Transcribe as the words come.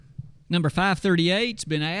Number 538's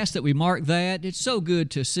been asked that we mark that. It's so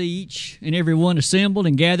good to see each and every one assembled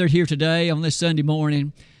and gathered here today on this Sunday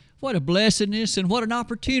morning. What a blessedness and what an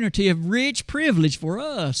opportunity of rich privilege for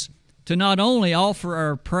us to not only offer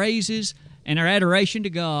our praises and our adoration to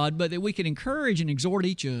God, but that we can encourage and exhort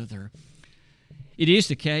each other. It is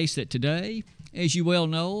the case that today, as you well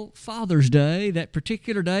know, Father's Day, that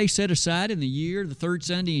particular day set aside in the year, the third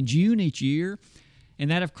Sunday in June each year,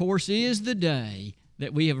 and that, of course, is the day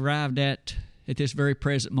that we have arrived at this very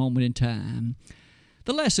present moment in time.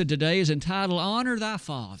 The lesson today is entitled, Honor Thy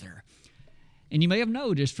Father. And you may have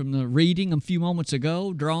noticed from the reading a few moments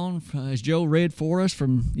ago, drawn as Joe read for us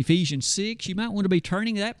from Ephesians 6, you might want to be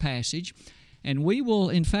turning to that passage, and we will,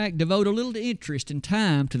 in fact, devote a little interest and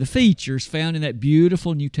time to the features found in that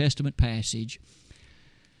beautiful New Testament passage.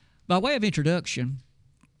 By way of introduction,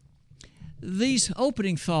 these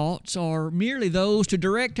opening thoughts are merely those to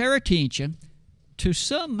direct our attention to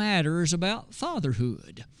some matters about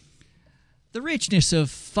fatherhood. The richness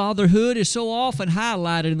of fatherhood is so often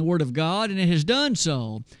highlighted in the Word of God, and it has done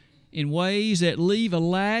so in ways that leave a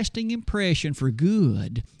lasting impression for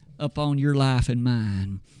good upon your life and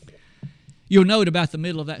mine. You'll note about the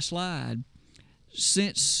middle of that slide,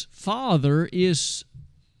 since father is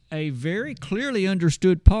a very clearly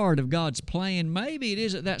understood part of God's plan, maybe it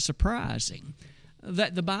isn't that surprising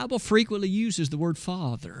that the Bible frequently uses the word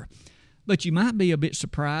father. But you might be a bit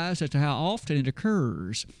surprised as to how often it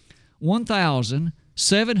occurs.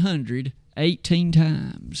 1,718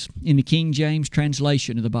 times in the King James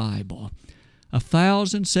translation of the Bible.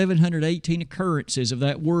 1,718 occurrences of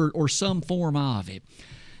that word or some form of it.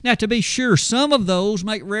 Now, to be sure, some of those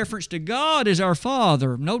make reference to God as our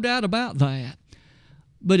Father, no doubt about that.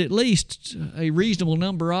 But at least a reasonable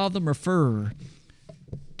number of them refer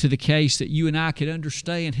to the case that you and I could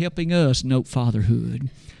understand, helping us note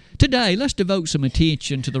fatherhood. Today, let's devote some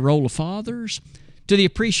attention to the role of fathers, to the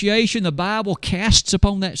appreciation the Bible casts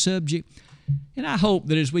upon that subject, and I hope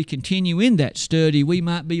that as we continue in that study, we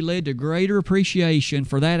might be led to greater appreciation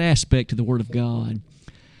for that aspect of the Word of God.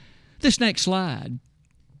 This next slide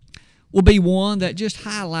will be one that just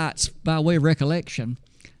highlights, by way of recollection,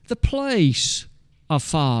 the place of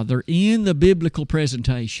father in the biblical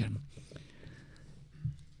presentation.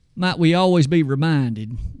 Might we always be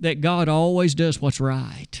reminded that God always does what's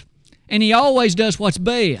right, and He always does what's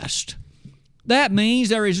best. That means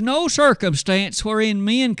there is no circumstance wherein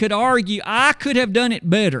men could argue, I could have done it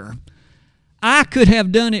better. I could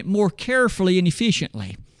have done it more carefully and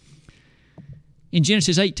efficiently. In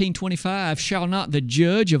Genesis 18:25, shall not the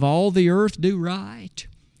judge of all the earth do right?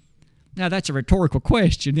 Now that's a rhetorical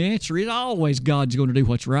question. The answer is always God's going to do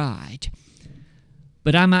what's right.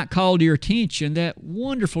 But I might call to your attention that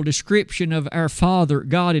wonderful description of our Father,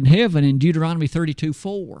 God in heaven, in Deuteronomy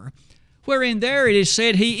 32:4, wherein there it is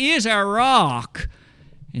said, He is our rock,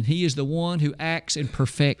 and He is the one who acts in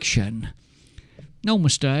perfection. No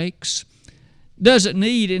mistakes. Doesn't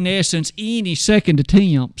need, in essence, any second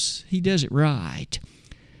attempts. He does it right.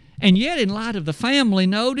 And yet, in light of the family,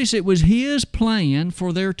 notice it was His plan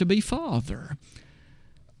for there to be father.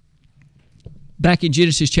 Back in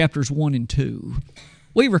Genesis chapters 1 and 2,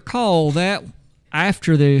 we recall that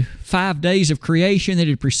after the 5 days of creation that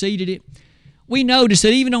had preceded it, we notice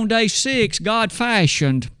that even on day 6, God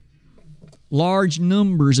fashioned large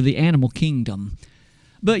numbers of the animal kingdom.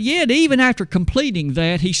 But yet, even after completing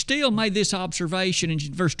that, He still made this observation in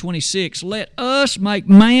verse 26, let us make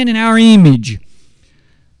man in our image.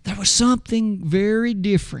 There was something very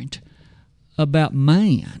different about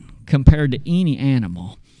man compared to any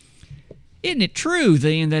animal. Isn't it true,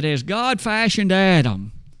 then, that as God fashioned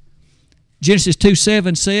Adam, Genesis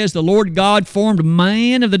 2:7 says, the Lord God formed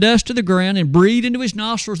man of the dust of the ground and breathed into his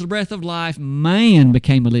nostrils the breath of life. Man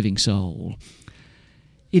became a living soul.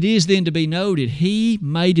 It is then to be noted, He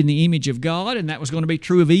made in the image of God, and that was going to be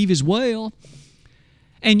true of Eve as well.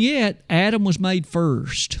 And yet, Adam was made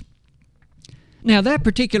first. Now, that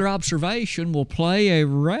particular observation will play a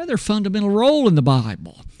rather fundamental role in the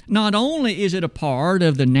Bible. Not only is it a part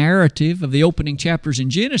of the narrative of the opening chapters in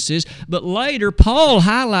Genesis, but later Paul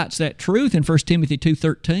highlights that truth in 1 Timothy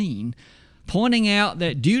 2:13, pointing out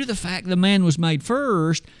that due to the fact the man was made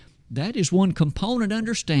first, that is one component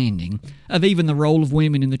understanding of even the role of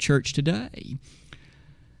women in the church today.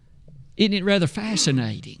 Isn't it rather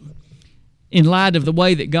fascinating? In light of the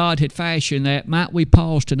way that God had fashioned that, might we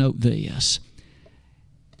pause to note this?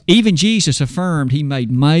 Even Jesus affirmed He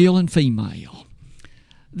made male and female.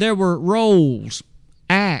 There were roles,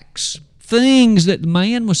 acts, things that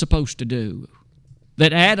man was supposed to do,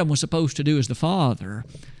 that Adam was supposed to do as the father.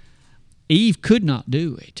 Eve could not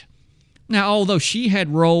do it. Now, although she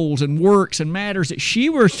had roles and works and matters that she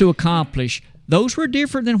was to accomplish, those were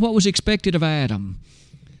different than what was expected of Adam.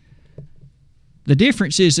 The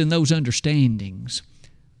difference is in those understandings.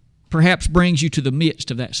 Perhaps brings you to the midst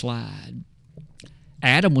of that slide.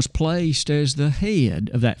 Adam was placed as the head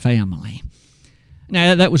of that family.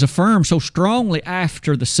 Now, that was affirmed so strongly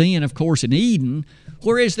after the sin, of course, in Eden,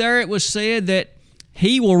 whereas there it was said that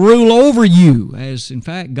he will rule over you, as in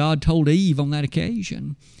fact God told Eve on that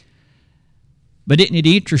occasion. But isn't it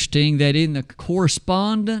interesting that in the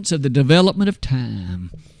correspondence of the development of time,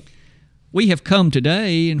 we have come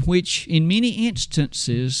today in which, in many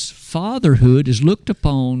instances, fatherhood is looked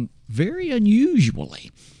upon very unusually.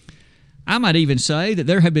 I might even say that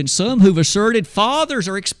there have been some who've asserted fathers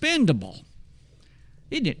are expendable.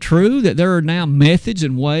 Isn't it true that there are now methods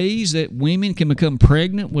and ways that women can become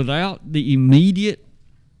pregnant without the immediate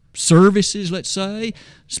services, let's say?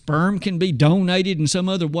 Sperm can be donated in some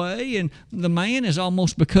other way, and the man has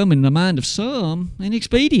almost become, in the mind of some, an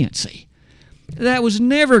expediency. That was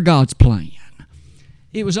never God's plan.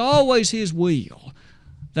 It was always His will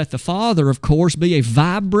that the father, of course, be a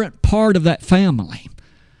vibrant part of that family,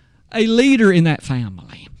 a leader in that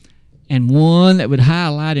family, and one that would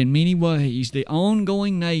highlight in many ways the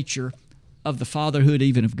ongoing nature of the fatherhood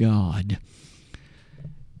even of God.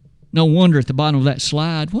 No wonder at the bottom of that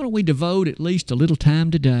slide, why don't we devote at least a little time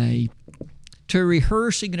today to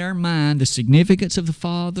rehearsing in our mind the significance of the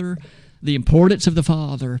father, the importance of the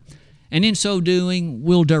father, and in so doing,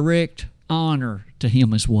 we'll direct honor to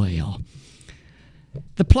him as well.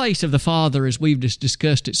 The place of the father, as we've just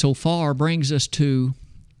discussed it so far, brings us to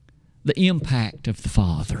the impact of the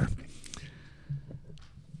father.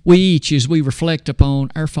 We each, as we reflect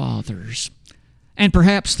upon our fathers, and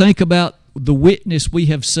perhaps think about the witness we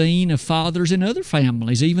have seen of fathers in other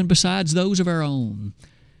families, even besides those of our own,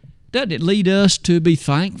 doesn't it lead us to be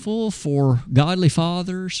thankful for godly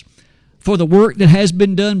fathers, for the work that has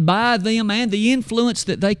been done by them and the influence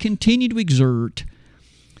that they continue to exert?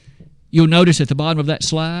 You'll notice at the top of that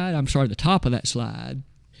slide,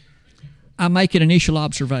 I make an initial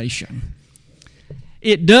observation.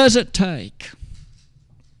 It doesn't take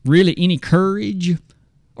really any courage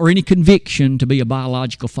or any conviction to be a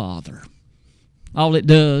biological father. All it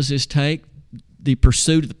does is take the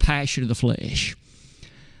pursuit of the passion of the flesh.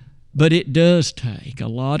 But it does take a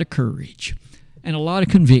lot of courage and a lot of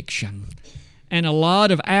conviction and a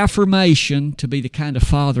lot of affirmation to be the kind of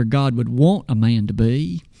father God would want a man to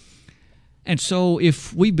be. And so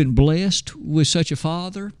if we've been blessed with such a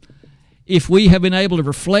father, if we have been able to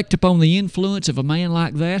reflect upon the influence of a man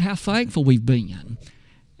like that, how thankful we've been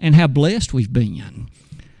and how blessed we've been.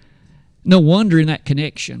 No wonder in that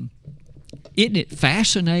connection, isn't it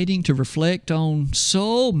fascinating to reflect on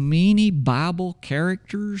so many Bible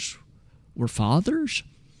characters were fathers?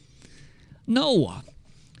 Noah.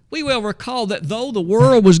 We will recall that though the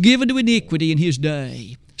world was given to iniquity in his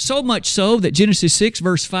day, so much so that Genesis 6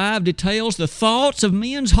 verse 5 details the thoughts of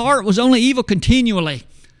men's heart was only evil continually.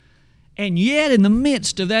 And yet in the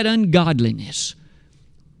midst of that ungodliness,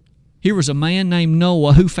 here was a man named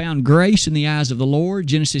Noah who found grace in the eyes of the Lord,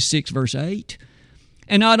 Genesis 6 verse 8.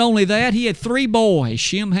 And not only that, he had 3 boys,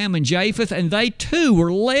 Shem, Ham, and Japheth, and they too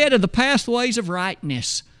were led of the pathways of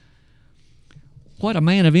rightness. What a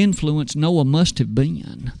man of influence Noah must have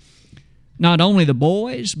been. Not only the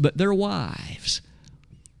boys, but their wives.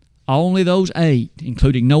 Only those 8,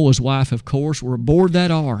 including Noah's wife, of course, were aboard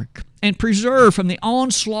that ark and preserved from the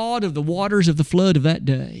onslaught of the waters of the flood of that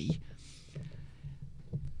day.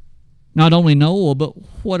 Not only Noah, but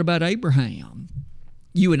what about Abraham?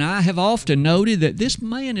 You and I have often noted that this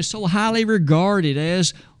man is so highly regarded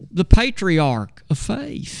as the patriarch of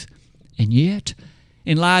faith. And yet,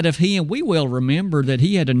 in light of him, we well remember that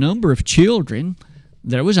he had a number of children.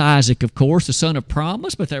 There was Isaac, of course, the son of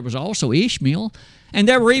promise, but there was also Ishmael. And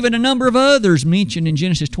there were even a number of others mentioned in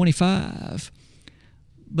Genesis 25.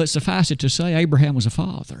 But suffice it to say, Abraham was a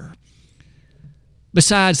father.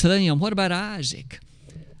 Besides them, what about Isaac?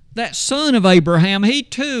 That son of Abraham, he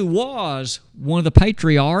too was one of the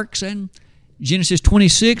patriarchs, and Genesis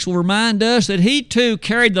 26 will remind us that he too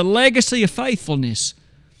carried the legacy of faithfulness.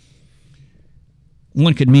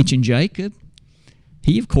 One could mention Jacob.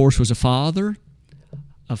 He, of course, was a father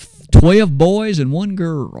of 12 boys and 1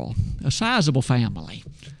 girl, a sizable family.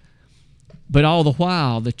 But all the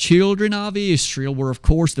while, the children of Israel were, of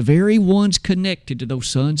course, the very ones connected to those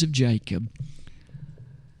sons of Jacob.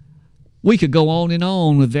 We could go on and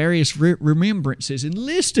on with various remembrances and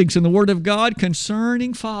listings in the Word of God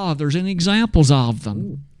concerning fathers and examples of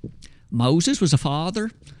them. Moses was a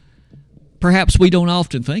father. Perhaps we don't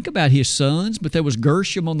often think about his sons, but there was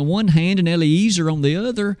Gershom on the one hand and Eliezer on the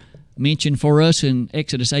other. mentioned for us in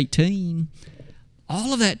Exodus 18.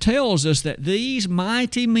 All of that tells us that these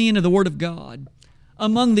mighty men of the Word of God,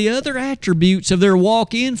 among the other attributes of their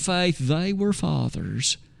walk in faith, they were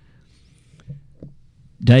fathers.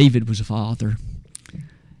 David was a father.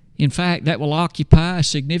 In fact, that will occupy a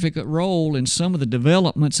significant role in some of the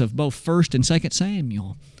developments of both 1st and 2nd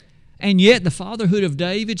Samuel. And yet the fatherhood of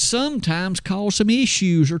David sometimes caused some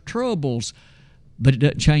issues or troubles, but it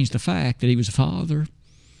doesn't change the fact that he was a father.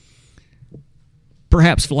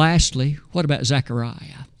 Perhaps lastly, what about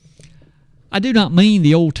Zechariah? I do not mean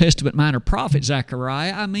the Old Testament minor prophet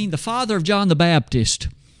Zechariah. I mean the father of John the Baptist.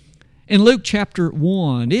 In Luke chapter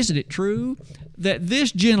 1, isn't it true that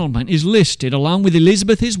this gentleman is listed along with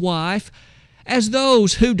Elizabeth, his wife, as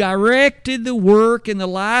those who directed the work and the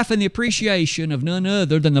life and the appreciation of none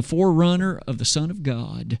other than the forerunner of the Son of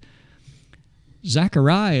God?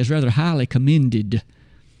 Zechariah is rather highly commended.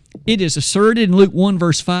 It is asserted in Luke 1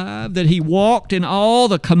 verse 5 that he walked in all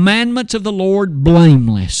the commandments of the Lord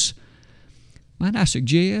blameless. Might I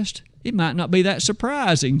suggest it might not be that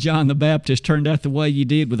surprising John the Baptist turned out the way he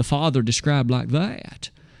did with a father described like that.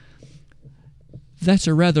 That's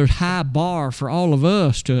a rather high bar for all of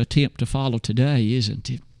us to attempt to follow today, isn't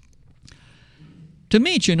it? To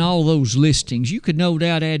mention all those listings, you could no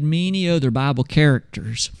doubt add many other Bible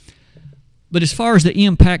characters. But as far as the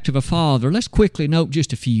impact of a father, let's quickly note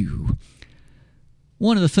just a few.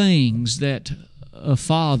 One of the things that a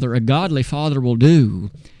father, a godly father, will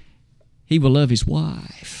do, he will love his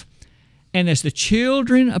wife. And as the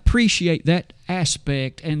children appreciate that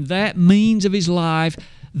aspect and that means of his life,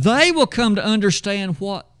 they will come to understand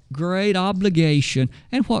what great obligation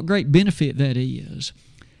and what great benefit that is.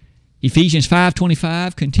 Ephesians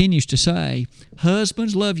 5:25 continues to say,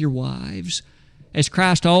 "Husbands, love your wives, as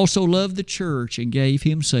Christ also loved the church and gave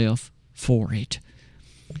himself for it."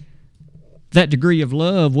 That degree of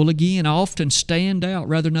love will again often stand out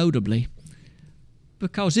rather notably.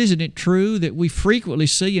 Because isn't it true that we frequently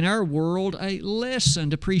see in our world a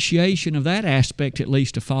lessened appreciation of that aspect, at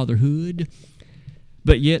least, of fatherhood?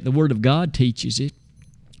 But yet the Word of God teaches it.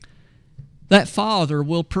 That father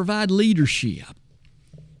will provide leadership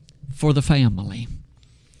for the family.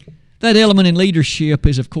 That element in leadership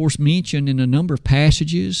is, of course, mentioned in a number of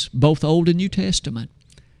passages, both Old and New Testament.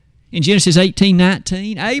 In Genesis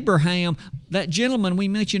 18:19, Abraham, that gentleman we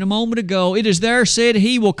mentioned a moment ago, it is there said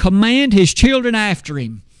he will command his children after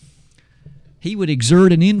him. He would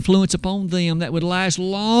exert an influence upon them that would last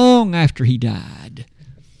long after he died.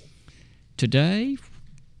 Today,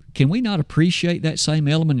 can we not appreciate that same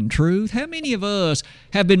element in truth? How many of us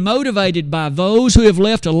have been motivated by those who have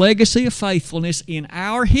left a legacy of faithfulness in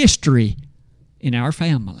our history, in our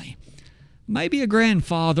family? Maybe a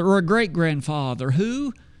grandfather or a great-grandfather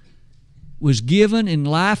who was given in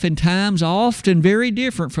life and times often very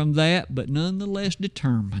different from that, but nonetheless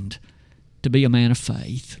determined to be a man of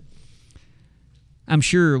faith. I'm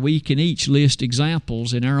sure we can each list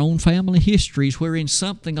examples in our own family histories wherein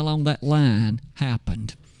something along that line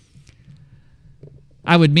happened.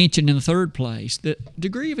 I would mention in the third place the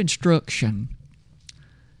degree of instruction.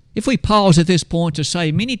 If we pause at this point to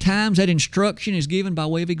say many times that instruction is given by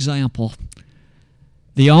way of example,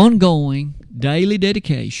 the ongoing daily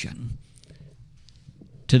dedication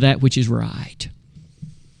to that which is right.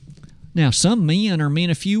 Now, some men are men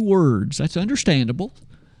of few words. That's understandable.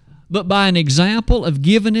 But by an example of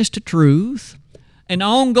givenness to truth, an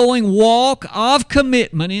ongoing walk of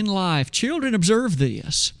commitment in life, children observe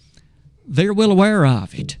this. They're well aware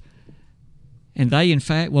of it. And they, in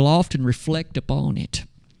fact, will often reflect upon it.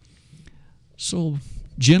 So,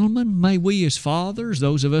 gentlemen, may we as fathers,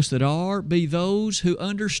 those of us that are, be those who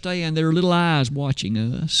understand there are little eyes watching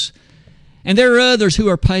us. And there are others who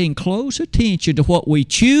are paying close attention to what we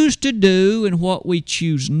choose to do and what we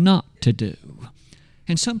choose not to do.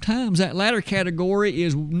 And sometimes that latter category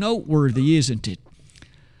is noteworthy, isn't it?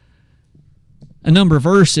 A number of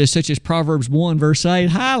verses, such as Proverbs 1, verse 8,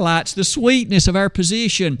 highlights the sweetness of our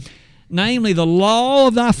position, namely the law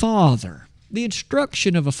of thy father. The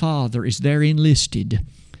instruction of a father is therein listed.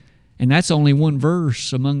 And that's only one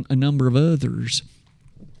verse among a number of others.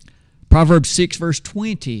 Proverbs 6, verse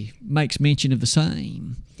 20 makes mention of the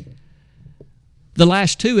same. The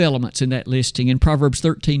last two elements in that listing, in Proverbs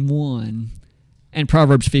 13:1 and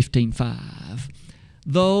Proverbs 15:5,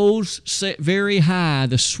 those set very high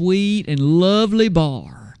the sweet and lovely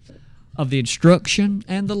bar of the instruction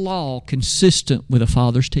and the law consistent with a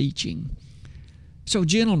father's teaching. So,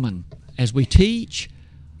 gentlemen, as we teach,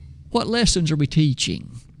 what lessons are we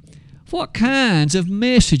teaching? What kinds of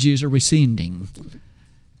messages are we sending?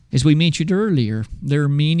 As we mentioned earlier, there are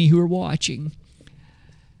many who are watching.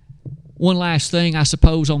 One last thing, I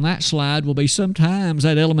suppose, on that slide will be sometimes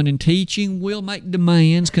that element in teaching will make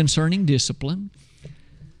demands concerning discipline.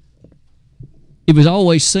 It would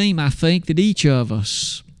always seem, I think, that each of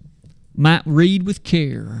us might read with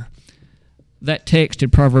care that text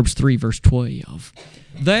in Proverbs 3, verse 12.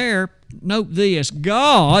 There, note this,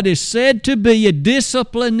 God is said to be a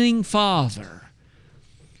disciplining Father.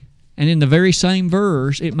 And in the very same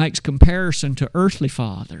verse, it makes comparison to earthly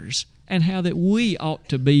fathers and how that we ought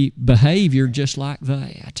to be behavior just like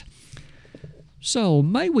that. So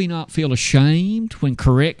may we not feel ashamed when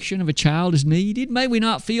correction of a child is needed. May we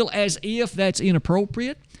not feel as if that's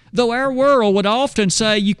inappropriate, though our world would often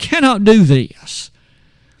say, you cannot do this.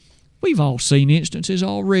 We've all seen instances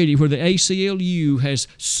already where the ACLU has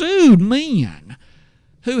sued men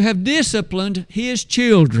who have disciplined his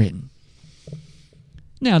children.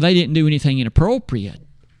 Now, they didn't do anything inappropriate,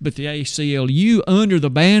 but the ACLU, under the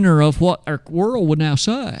banner of what our world would now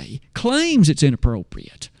say, claims it's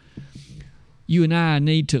inappropriate. You and I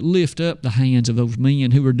need to lift up the hands of those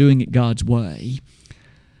men who are doing it God's way.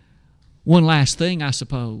 One last thing, I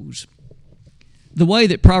suppose. The way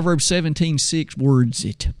that Proverbs 17:6 words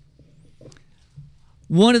it.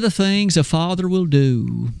 One of the things a father will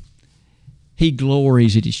do, he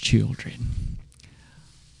glories at his children.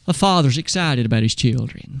 A father's excited about his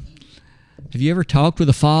children. Have you ever talked with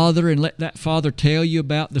a father and let that father tell you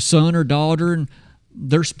about the son or daughter and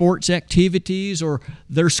their sports activities or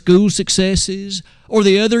their school successes or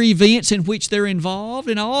the other events in which they're involved?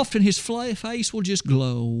 And often his face will just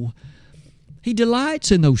glow. He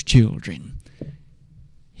delights in those children.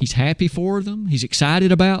 He's happy for them. He's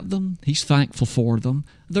excited about them. He's thankful for them.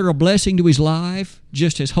 They're a blessing to his life,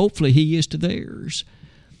 just as hopefully he is to theirs.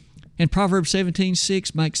 And Proverbs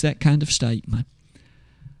 17:6 makes that kind of statement.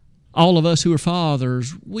 All of us who are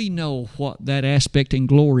fathers, we know what that aspect in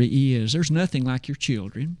glory is. There's nothing like your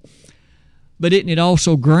children. But isn't it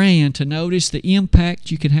also grand to notice the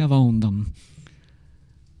impact you can have on them?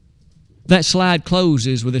 That slide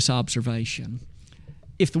closes with this observation.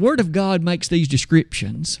 If the Word of God makes these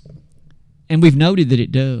descriptions, and we've noted that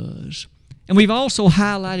it does, and we've also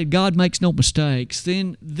highlighted God makes no mistakes,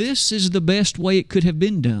 then this is the best way it could have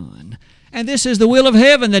been done. And this is the will of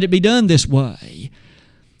heaven that it be done this way.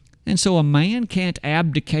 And so a man can't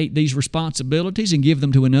abdicate these responsibilities and give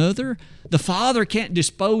them to another. The father can't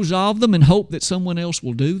dispose of them and hope that someone else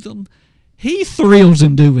will do them. He thrills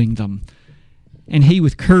in doing them. And he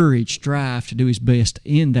with courage strives to do his best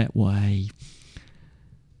in that way.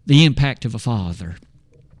 The impact of a father.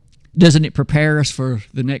 Doesn't it prepare us for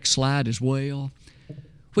the next slide as well?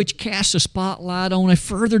 Which casts a spotlight on a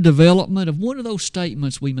further development of one of those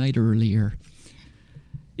statements we made earlier.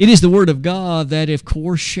 It is the Word of God that, of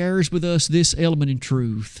course, shares with us this element in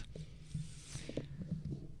truth.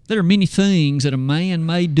 There are many things that a man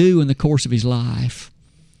may do in the course of his life.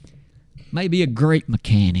 May be a great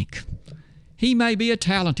mechanic. He may be a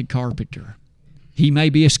talented carpenter. He may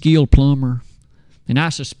be a skilled plumber. And I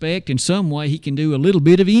suspect in some way he can do a little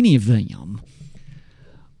bit of any of them.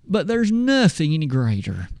 But there's nothing any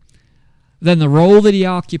greater than the role that he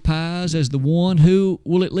occupies as the one who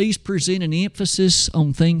will at least present an emphasis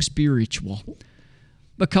on things spiritual.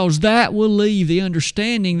 Because that will leave the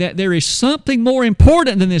understanding that there is something more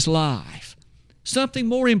important than this life. Something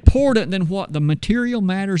more important than what the material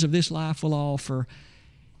matters of this life will offer.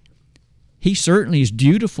 He certainly is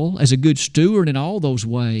dutiful as a good steward in all those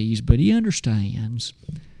ways, but he understands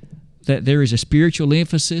that there is a spiritual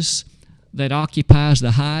emphasis that occupies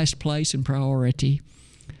the highest place and priority.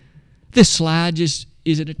 This slide just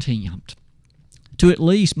is an attempt to at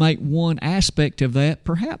least make one aspect of that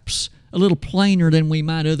perhaps a little plainer than we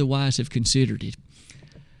might otherwise have considered it.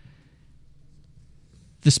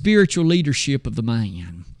 The spiritual leadership of the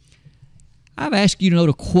man. I've asked you to note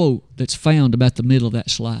a quote that's found about the middle of that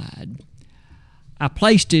slide. I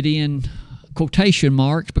placed it in quotation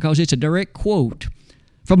marks because it's a direct quote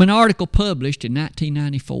from an article published in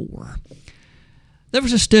 1994. There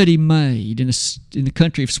was a study made in the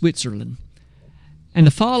country of Switzerland, and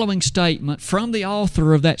the following statement from the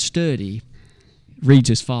author of that study reads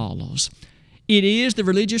as follows. It is the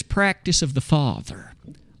religious practice of the father,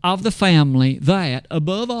 of the family, that,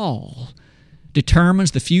 above all,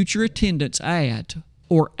 determines the future attendance at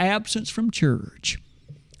or absence from church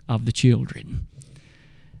of the children.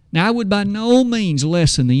 Now, I would by no means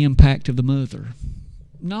lessen the impact of the mother,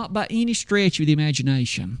 not by any stretch of the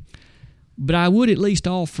imagination. But I would at least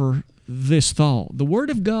offer this thought. The Word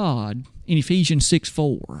of God in Ephesians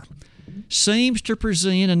 6:4 seems to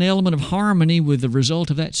present an element of harmony with the result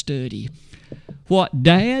of that study. What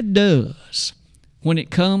Dad does when it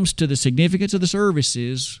comes to the significance of the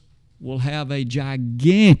services will have a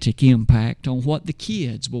gigantic impact on what the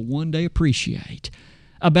kids will one day appreciate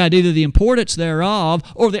about either the importance thereof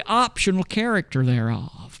or the optional character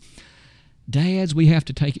thereof. Dads, we have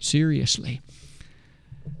to take it seriously.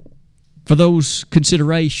 For those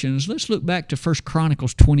considerations, let's look back to 1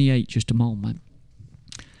 Chronicles 28 just a moment.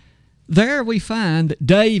 There we find that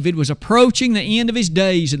David was approaching the end of his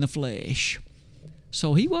days in the flesh.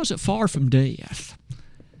 So he wasn't far from death.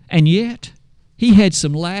 And yet, he had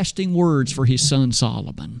some lasting words for his son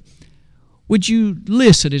Solomon. Would you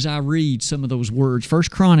listen as I read some of those words? 1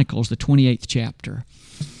 Chronicles, the 28th chapter.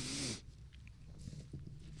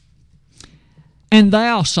 And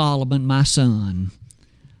thou, Solomon, my son,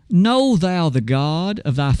 know thou the God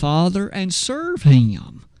of thy father, and serve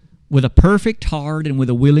him with a perfect heart and with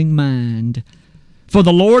a willing mind. For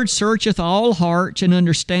the Lord searcheth all hearts, and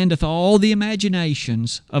understandeth all the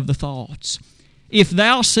imaginations of the thoughts. If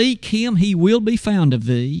thou seek him, he will be found of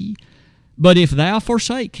thee. But if thou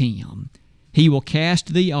forsake him, he will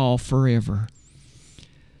cast thee off forever.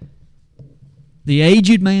 The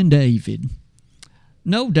aged man David,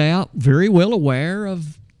 no doubt very well aware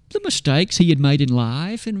of the mistakes he had made in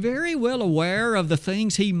life, and very well aware of the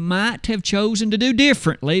things he might have chosen to do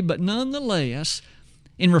differently, but nonetheless,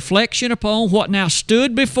 in reflection upon what now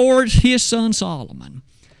stood before his son Solomon,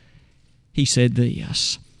 he said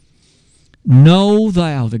this: Know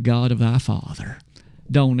thou the God of thy father.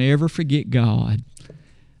 Don't ever forget God.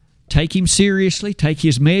 Take him seriously, take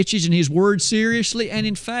his message and his word seriously, and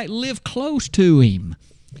in fact live close to him.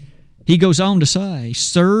 He goes on to say,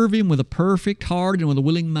 serve him with a perfect heart and with a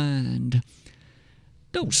willing mind.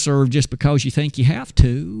 Don't serve just because you think you have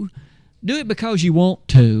to. Do it because you want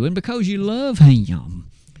to and because you love him.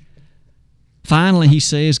 Finally, he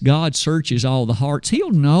says, God searches all the hearts.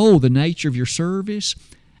 He'll know the nature of your service.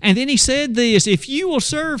 And then he said this, if you will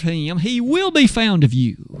serve him, he will be found of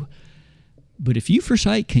you. But if you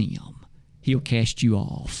forsake him, he'll cast you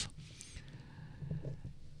off.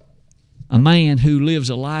 A man who lives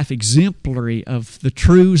a life exemplary of the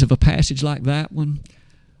truths of a passage like that one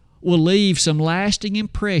will leave some lasting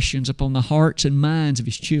impressions upon the hearts and minds of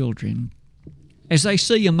his children as they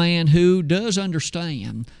see a man who does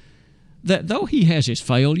understand that though he has his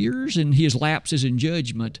failures and his lapses in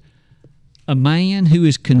judgment, a man who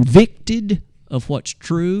is convicted of what's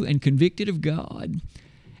true and convicted of God,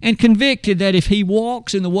 and convicted that if he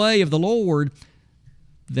walks in the way of the Lord,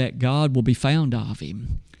 that God will be found of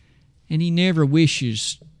him. And he never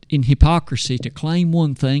wishes in hypocrisy to claim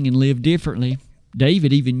one thing and live differently.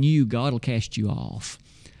 David even knew God will cast you off.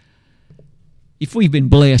 If we've been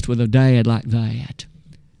blessed with a dad like that,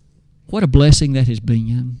 what a blessing that has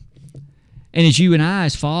been. And as you and I,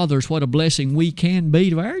 as fathers, what a blessing we can be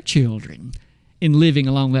to our children in living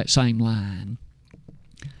along that same line.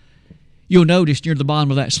 You'll notice near the bottom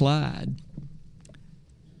of that slide,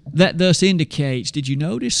 that thus indicates, did you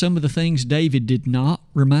notice some of the things David did not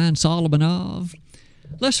remind Solomon of?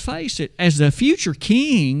 Let's face it, as the future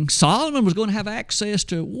king, Solomon was going to have access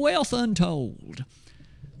to wealth untold,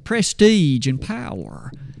 prestige and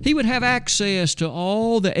power. He would have access to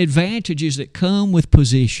all the advantages that come with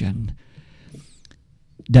position.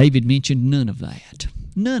 David mentioned none of that.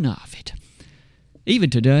 None of it. Even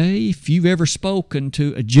today, if you've ever spoken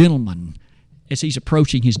to a gentleman as he's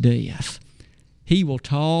approaching his death, he will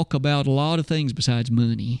talk about a lot of things besides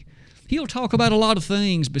money. He'll talk about a lot of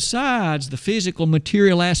things besides the physical,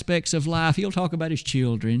 material aspects of life. He'll talk about his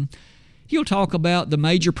children. He'll talk about the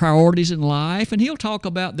major priorities in life, and he'll talk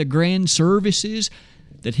about the grand services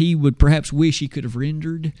that he would perhaps wish he could have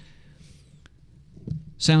rendered.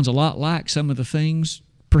 Sounds a lot like some of the things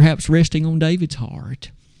perhaps resting on David's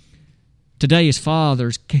heart. Today as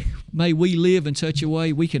fathers, may we live in such a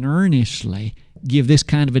way we can earnestly give this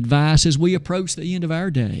kind of advice as we approach the end of our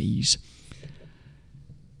days.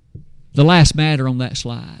 The last matter on that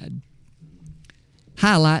slide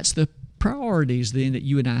highlights the priorities then that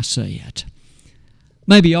you and I set.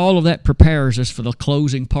 Maybe all of that prepares us for the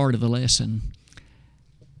closing part of the lesson.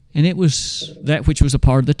 And it was that which was a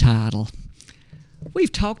part of the title.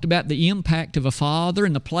 We've talked about the impact of a father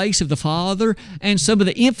and the place of the father and some of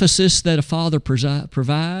the emphasis that a father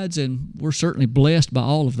provides, and we're certainly blessed by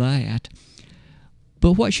all of that.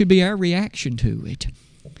 But what should be our reaction to it?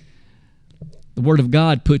 The Word of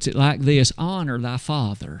God puts it like this: honor thy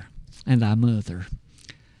father and thy mother.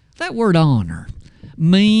 That word honor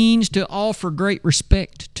means to offer great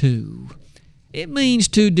respect to. It means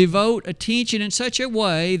to devote attention in such a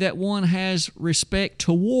way that one has respect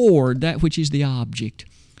toward that which is the object.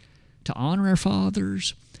 To honor our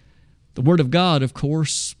fathers. The Word of God, of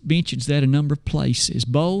course, mentions that a number of places,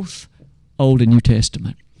 both Old and New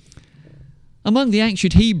Testament. Among the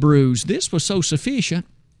ancient Hebrews, this was so sufficient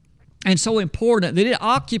and so important that it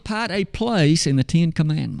occupied a place in the Ten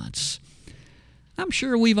Commandments. I'm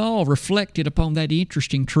sure we've all reflected upon that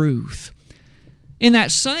interesting truth. In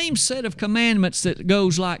that same set of commandments that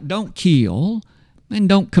goes like don't kill and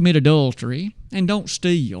don't commit adultery and don't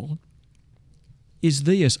steal is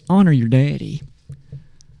this: honor your daddy,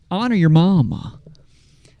 honor your mama.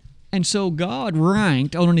 And so God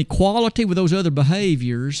ranked on an equality with those other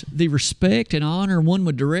behaviors the respect and honor one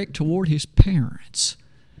would direct toward his parents.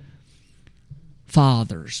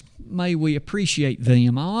 Fathers, may we appreciate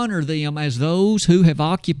them, honor them as those who have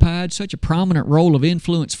occupied such a prominent role of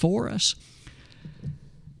influence for us.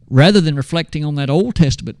 Rather than reflecting on that Old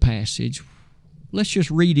Testament passage, let's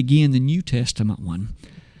just read again the New Testament one.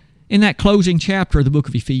 In that closing chapter of the book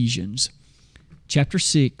of Ephesians, chapter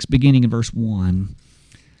 6, beginning in verse 1.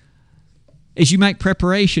 As you make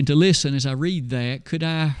preparation to listen as I read that, could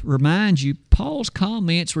I remind you, Paul's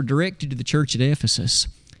comments were directed to the church at Ephesus.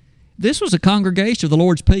 This was a congregation of the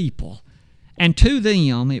Lord's people, and to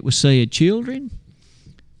them it was said, "Children,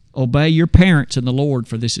 obey your parents in the Lord,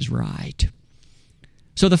 for this is right."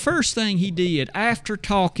 So the first thing he did, after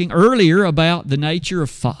talking earlier about the nature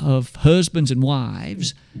of husbands and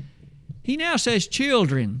wives, he now says,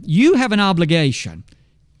 "Children, you have an obligation.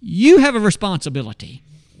 You have a responsibility.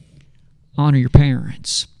 Honor your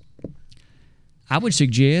parents." I would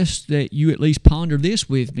suggest that you at least ponder this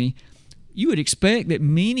with me. You would expect that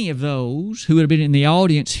many of those who would have been in the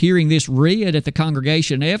audience hearing this read at the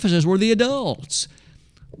congregation in Ephesus were the adults.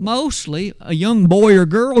 Mostly, a young boy or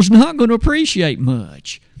girl is not going to appreciate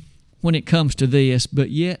much when it comes to this, but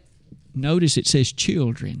yet, notice it says,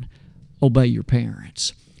 "Children, obey your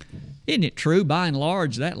parents." Isn't it true? By and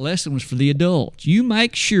large, that lesson was for the adults. You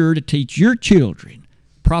make sure to teach your children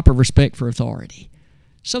proper respect for authority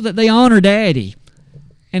so that they honor daddy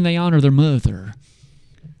and they honor their mother.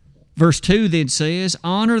 Verse 2 then says,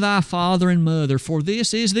 "Honor thy father and mother, for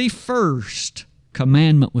this is the first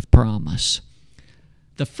commandment with promise."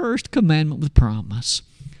 The first commandment with promise.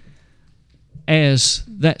 As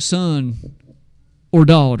that son or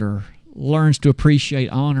daughter learns to appreciate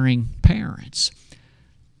honoring parents,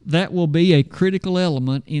 that will be a critical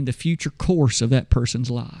element in the future course of that person's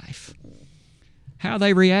life. How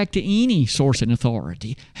they react to any source in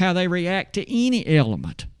authority, how they react to any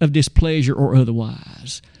element of displeasure or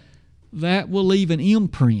otherwise, that will leave an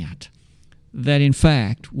imprint that in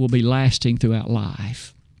fact will be lasting throughout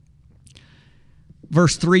life.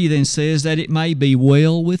 Verse 3 then says that it may be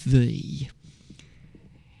well with thee.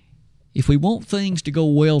 If we want things to go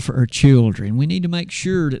well for our children, we need to make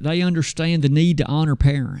sure that they understand the need to honor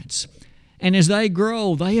parents. And as they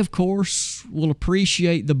grow, they, of course, will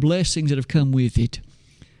appreciate the blessings that have come with it.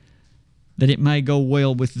 That it may go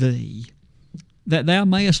well with thee, that thou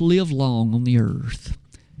mayest live long on the earth.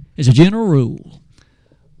 As a general rule,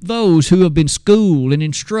 those who have been schooled and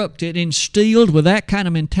instructed, instilled with that kind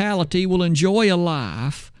of mentality will enjoy a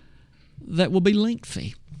life that will be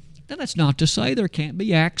lengthy. Now, that's not to say there can't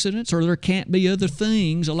be accidents or there can't be other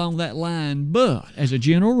things along that line, but as a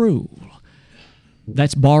general rule,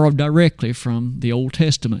 that's borrowed directly from the Old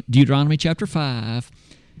Testament, Deuteronomy chapter 5,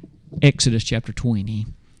 Exodus chapter 20.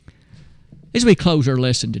 As we close our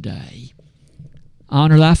lesson today,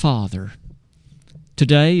 honor thy father.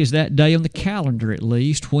 Today is that day on the calendar, at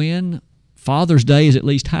least, when Father's Day is at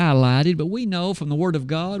least highlighted, but we know from the Word of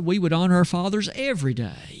God we would honor our fathers every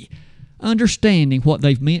day, understanding what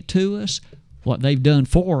they've meant to us, what they've done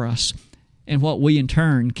for us, and what we in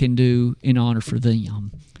turn can do in honor for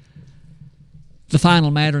them. The final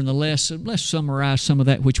matter in the lesson, let's summarize some of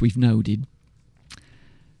that which we've noted.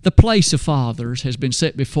 The place of fathers has been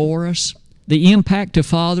set before us, the impact of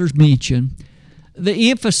fathers mentioned,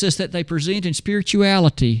 the emphasis that they present in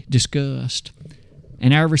spirituality discussed,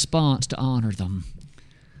 and our response to honor them.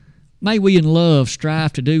 May we in love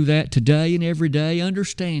strive to do that today and every day,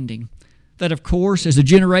 understanding that, of course, as the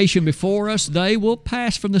generation before us, they will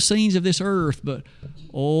pass from the scenes of this earth, but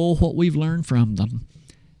oh, what we've learned from them,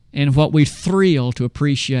 and what we thrill to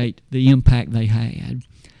appreciate the impact they had.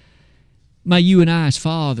 May you and I as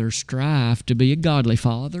fathers strive to be a godly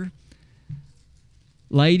father.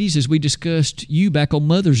 Ladies, as we discussed you back on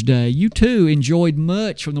Mother's Day, you too enjoyed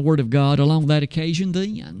much from the Word of God along that occasion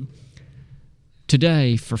then.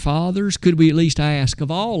 Today, for fathers, could we at least ask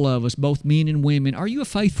of all of us, both men and women, are you a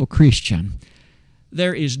faithful Christian?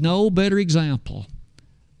 There is no better example,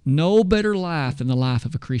 no better life than the life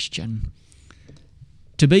of a Christian.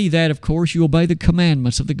 To be that, of course, you obey the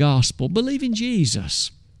commandments of the gospel. Believe in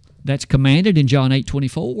Jesus. That's commanded in John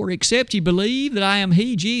 8:24. Except you believe that I am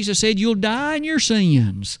He, Jesus said, you'll die in your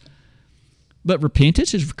sins. But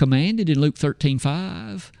repentance is commanded in Luke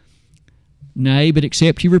 13:5. Nay, but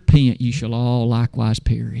except you repent, you shall all likewise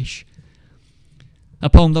perish.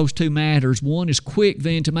 Upon those two matters, one is quick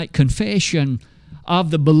then to make confession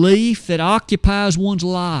of the belief that occupies one's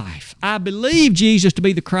life. I believe Jesus to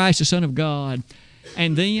be the Christ, the Son of God.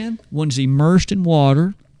 And then one's immersed in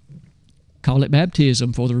water, call it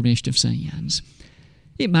baptism, for the remission of sins.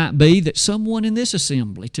 It might be that someone in this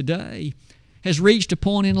assembly today has reached a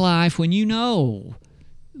point in life when you know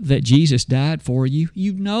that Jesus died for you.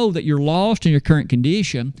 You know that you're lost in your current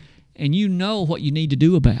condition, and you know what you need to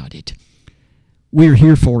do about it. We're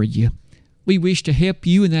here for you. We wish to help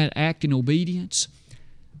you in that act in obedience.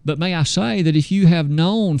 But may I say that if you have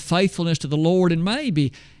known faithfulness to the Lord, and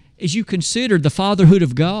maybe as you considered the fatherhood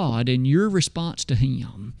of God and your response to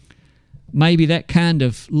Him, maybe that kind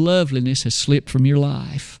of loveliness has slipped from your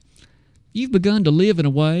life. You've begun to live in a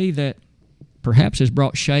way that perhaps has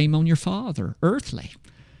brought shame on your Father, earthly,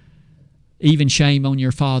 even shame on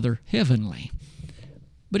your Father, heavenly.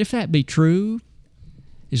 But if that be true,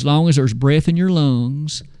 as long as there's breath in your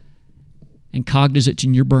lungs and cognizance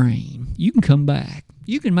in your brain, you can come back.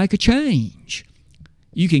 You can make a change.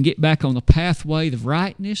 You can get back on the pathway of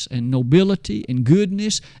rightness and nobility and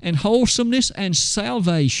goodness and wholesomeness and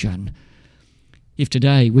salvation. If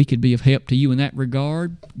today we could be of help to you in that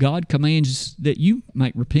regard, God commands that you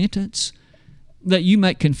make repentance, that you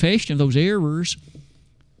make confession of those errors,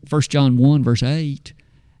 1 John 1, verse 8,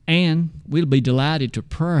 and we'll be delighted to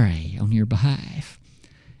pray on your behalf.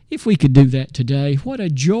 If we could do that today, what a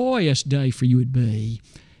joyous day for you would be,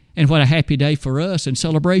 and what a happy day for us in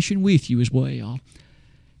celebration with you as well.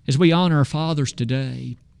 As we honor our fathers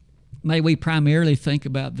today, may we primarily think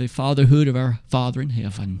about the fatherhood of our Father in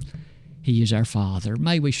heaven. He is our Father.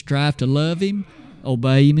 May we strive to love Him,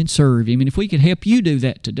 obey Him, and serve Him. And if we could help you do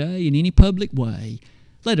that today in any public way,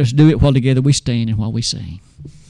 let us do it while together we stand and while we sing.